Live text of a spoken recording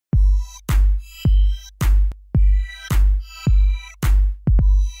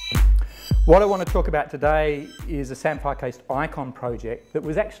What I want to talk about today is a Samphire Coast Icon project that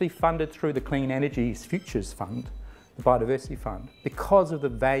was actually funded through the Clean Energy's Futures Fund, the Biodiversity Fund, because of the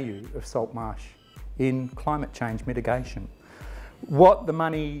value of salt marsh in climate change mitigation. What the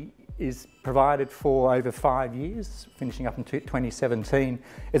money is provided for over 5 years, finishing up in 2017,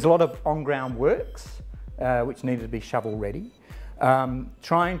 is a lot of on-ground works which needed to be shovel ready,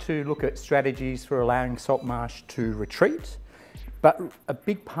 trying to look at strategies for allowing salt marsh to retreat. But a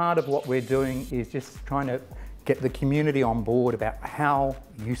big part of what we're doing is just trying to get the community on board about how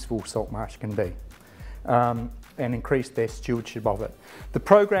useful salt marsh can be and increase their stewardship of it. The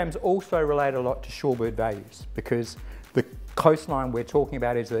programs also relate a lot to shorebird values, because the coastline we're talking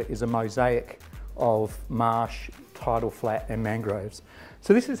about is a mosaic of marsh, tidal flat and mangroves.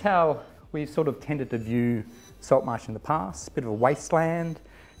 So this is how we sort of tended to view salt marsh in the past, a bit of a wasteland.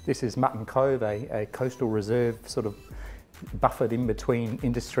 This is Mutton Cove, a coastal reserve sort of buffered in between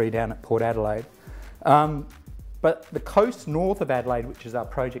industry down at Port Adelaide. But the coast north of Adelaide, which is our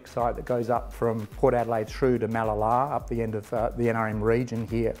project site that goes up from Port Adelaide through to Malala, up the end of the NRM region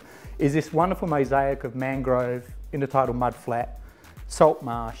here, is this wonderful mosaic of mangrove, intertidal mudflat, salt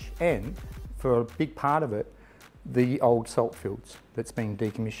marsh, and for a big part of it, the old salt fields that's being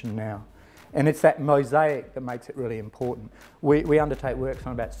decommissioned now. And it's that mosaic that makes it really important. We undertake works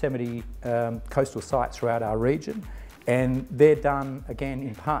on about 70 coastal sites throughout our region, and they're done again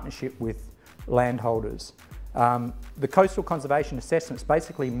in partnership with landholders. The coastal conservation assessments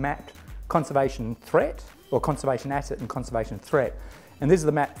basically mapped conservation threat, or conservation asset and conservation threat. And this is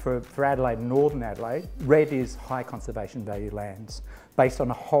the map for Adelaide and Northern Adelaide. Red is high conservation value lands, based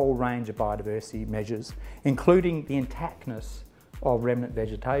on a whole range of biodiversity measures, including the intactness of remnant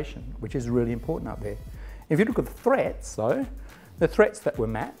vegetation, which is really important up there. If you look at the threats though, the threats that were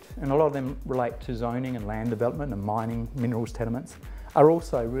mapped, and a lot of them relate to zoning and land development and mining, minerals, tenements, are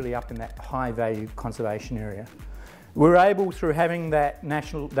also really up in that high value conservation area. We're able, through having that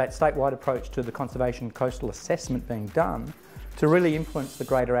statewide approach to the conservation coastal assessment being done, to really influence the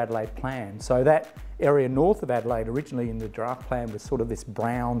Greater Adelaide Plan. So that area north of Adelaide, originally in the draft plan, was sort of this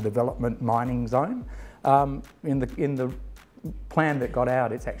brown development mining zone. In the plan that got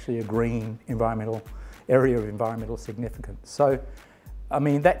out, it's actually a green environmental area of environmental significance. So, I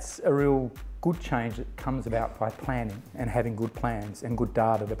mean, that's a real good change that comes about by planning and having good plans and good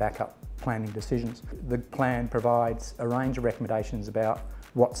data to back up planning decisions. The plan provides a range of recommendations about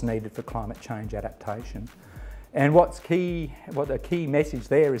what's needed for climate change adaptation. And what the key message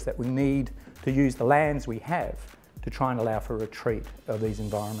there is that we need to use the lands we have to try and allow for a retreat of these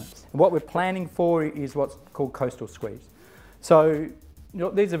environments. And what we're planning for is what's called coastal squeeze. So,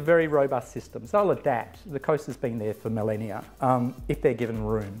 these are very robust systems. They'll adapt. The coast has been there for millennia if they're given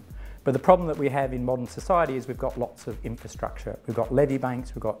room. But the problem that we have in modern society is we've got lots of infrastructure. We've got levee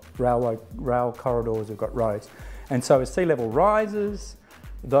banks, we've got rail corridors, we've got roads. And so as sea level rises,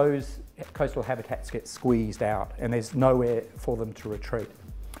 those coastal habitats get squeezed out and there's nowhere for them to retreat.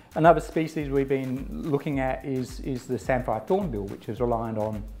 Another species we've been looking at is the samphire thornbill, which is reliant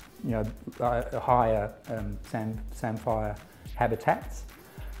on higher samphire habitats.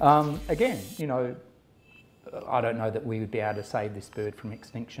 Again, I don't know that we would be able to save this bird from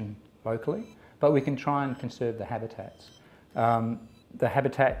extinction locally, but we can try and conserve the habitats. The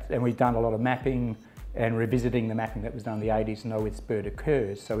habitat, and we've done a lot of mapping and revisiting the mapping that was done in the 80s to know where this bird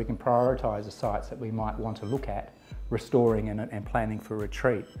occurs, so we can prioritise the sites that we might want to look at restoring and planning for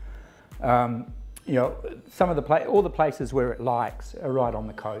retreat. All the places where it likes are right on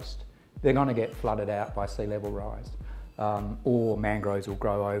the coast. They're going to get flooded out by sea level rise, or mangroves will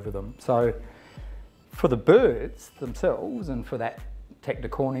grow over them. So for the birds themselves and for that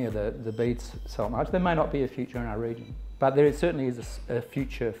tectocornia, the bead salt marsh, there may not be a future in our region, but there certainly is a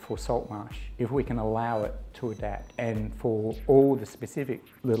future for salt marsh if we can allow it to adapt, and for all the specific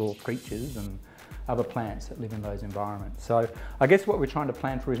little creatures and other plants that live in those environments. So I guess what we're trying to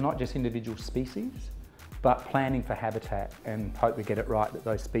plan for is not just individual species, but planning for habitat, and hope we get it right that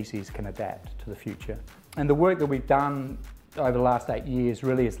those species can adapt to the future. And the work that we've done over the last 8 years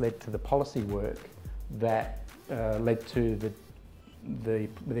really has led to the policy work that led to the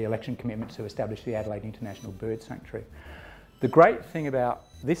election commitment to establish the Adelaide International Bird Sanctuary. The great thing about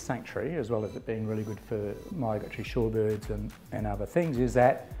this sanctuary, as well as it being really good for migratory shorebirds and other things, is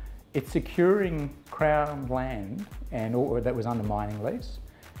that it's securing Crown land that was under mining lease,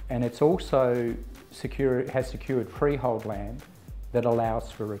 and it's also has secured freehold land that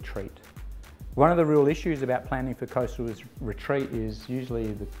allows for retreat. One of the real issues about planning for coastal retreat is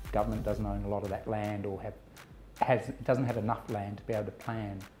usually the government doesn't own a lot of that land, or doesn't have enough land to be able to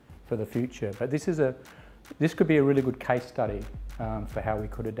plan for the future. But this could be a really good case study for how we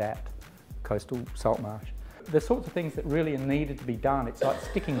could adapt coastal salt marsh. The sorts of things that really are needed to be done, it's like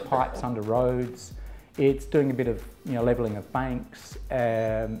sticking pipes under roads, it's doing a bit of levelling of banks,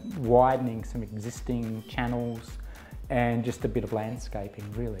 widening some existing channels, and just a bit of landscaping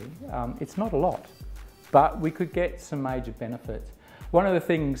really. It's not a lot, but we could get some major benefits. One of the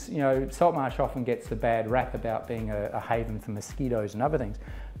things, salt marsh often gets a bad rap about being a haven for mosquitoes and other things,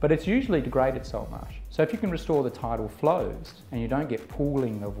 but it's usually degraded salt marsh. So if you can restore the tidal flows and you don't get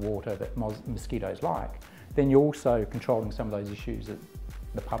pooling of water that mosquitoes like, then you're also controlling some of those issues that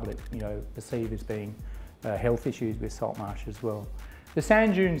the public, perceive as being health issues with salt marsh as well. The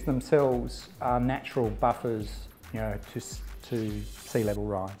sand dunes themselves are natural buffers, to sea level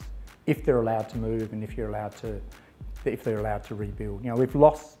rise, if they're allowed to move and if they're allowed to rebuild. We've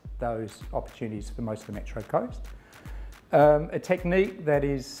lost those opportunities for most of the Metro Coast. A technique that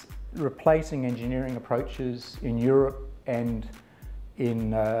is replacing engineering approaches in Europe and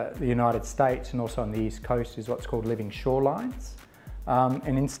in the United States and also on the East Coast is what's called living shorelines.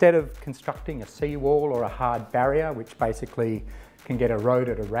 And instead of constructing a seawall or a hard barrier, which basically can get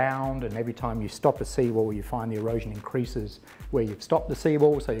eroded around, and every time you stop a seawall you find the erosion increases where you've stopped the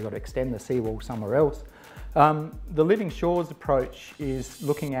seawall, so you've got to extend the seawall somewhere else. The living shores approach is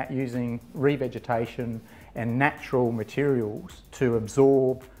looking at using revegetation and natural materials to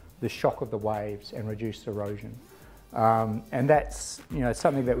absorb the shock of the waves and reduce erosion. And that's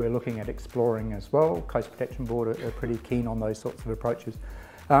something that we're looking at exploring as well. Coast Protection Board are pretty keen on those sorts of approaches,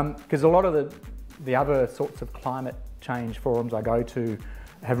 because a lot of the other sorts of climate change forums I go to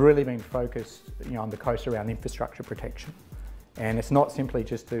have really been focused on the coast around infrastructure protection. And it's not simply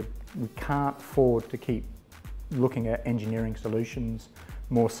we can't afford to keep looking at engineering solutions,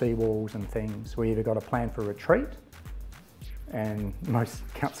 more seawalls and things. We either got a plan for retreat, and most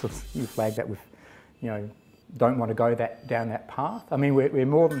councils you flag that with, don't want to go down that path. I mean, we're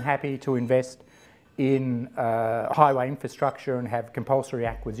more than happy to invest in highway infrastructure and have compulsory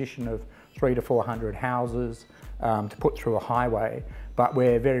acquisition of 300 to 400 houses to put through a highway, but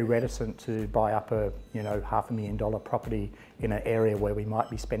we're very reticent to buy up a $500,000 property in an area where we might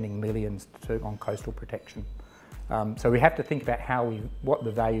be spending millions on coastal protection. So we have to think about what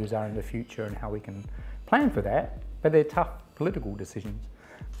the values are in the future and how we can plan for that, but they're tough political decisions.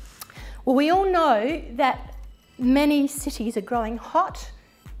 Well, we all know that many cities are growing hot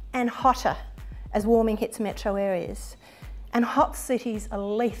and hotter as warming hits metro areas, and hot cities are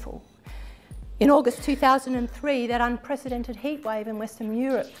lethal. In August 2003, that unprecedented heat wave in Western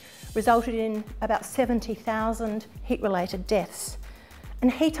Europe resulted in about 70,000 heat-related deaths.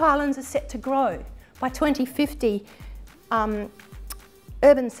 And heat islands are set to grow. By 2050,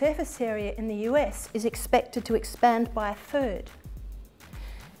 urban surface area in the US is expected to expand by 1/3.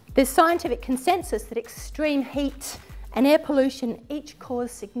 There's scientific consensus that extreme heat and air pollution each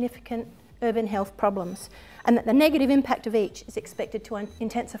cause significant urban health problems, and that the negative impact of each is expected to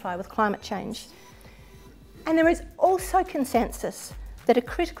intensify with climate change. And there is also consensus that a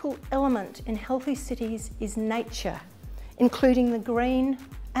critical element in healthy cities is nature, including the green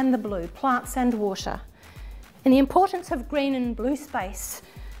and the blue, plants and water. And the importance of green and blue space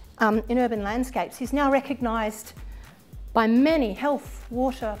in urban landscapes is now recognised by many health,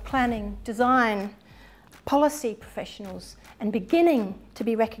 water, planning, design, policy professionals, and beginning to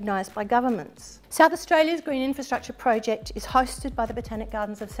be recognised by governments. South Australia's Green Infrastructure Project is hosted by the Botanic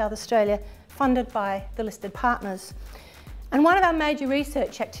Gardens of South Australia, funded by the listed partners. And one of our major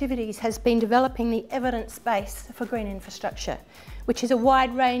research activities has been developing the evidence base for green infrastructure, which is a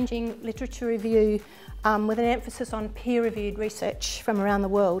wide-ranging literature review with an emphasis on peer-reviewed research from around the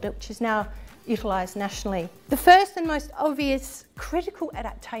world, which is now utilised nationally. The first and most obvious critical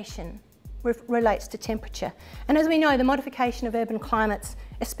adaptation relates to temperature. And as we know, the modification of urban climates,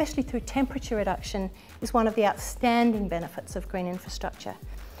 especially through temperature reduction, is one of the outstanding benefits of green infrastructure.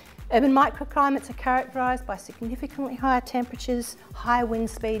 Urban microclimates are characterised by significantly higher temperatures, higher wind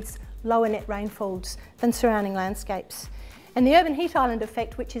speeds, lower net rainfalls than surrounding landscapes. And the urban heat island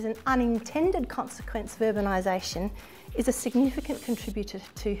effect, which is an unintended consequence of urbanisation, is a significant contributor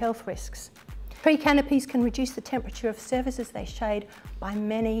to health risks. Tree canopies can reduce the temperature of surfaces they shade by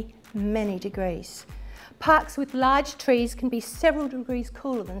many, many degrees. Parks with large trees can be several degrees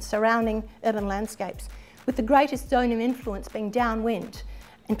cooler than surrounding urban landscapes, with the greatest zone of influence being downwind.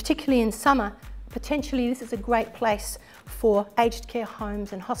 And particularly in summer, potentially this is a great place for aged care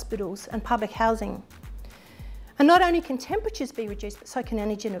homes and hospitals and public housing. And not only can temperatures be reduced, but so can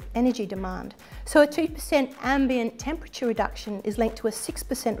energy demand. So a 2% ambient temperature reduction is linked to a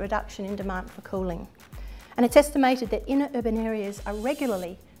 6% reduction in demand for cooling. And it's estimated that inner urban areas are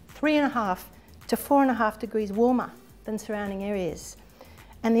regularly 3.5 to 4.5 degrees warmer than surrounding areas.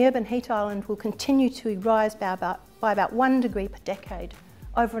 and the urban heat island will continue to rise by about 1 degree per decade,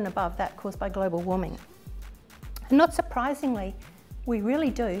 over and above that caused by global warming. And not surprisingly, we really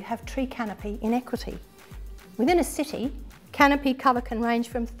do have tree canopy inequity. Within a city, canopy cover can range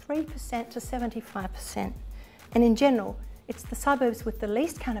from 3% to 75%, and in general, it's the suburbs with the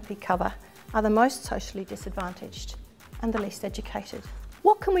least canopy cover are the most socially disadvantaged and the least educated.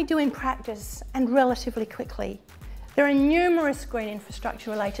 What can we do in practice and relatively quickly? There are numerous green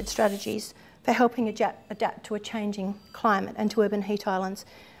infrastructure related strategies for helping adapt to a changing climate and to urban heat islands,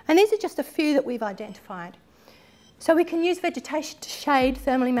 and these are just a few that we've identified. So we can use vegetation to shade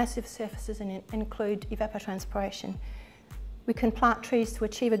thermally massive surfaces and include evapotranspiration. We can plant trees to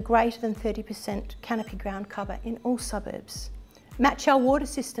achieve a greater than 30% canopy ground cover in all suburbs. Match our water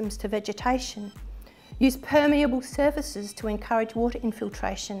systems to vegetation. Use permeable surfaces to encourage water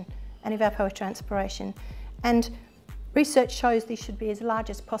infiltration and evapotranspiration. And research shows these should be as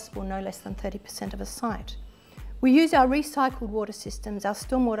large as possible, no less than 30% of a site. We use our recycled water systems, our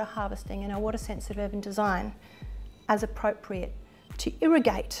stormwater harvesting and our water-sensitive urban design as appropriate to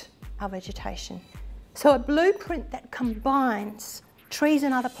irrigate our vegetation. So a blueprint that combines trees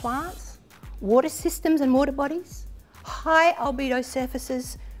and other plants, water systems and water bodies, high albedo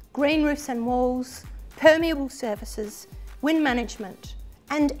surfaces, green roofs and walls, permeable surfaces, wind management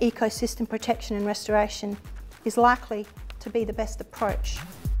and ecosystem protection and restoration is likely to be the best approach.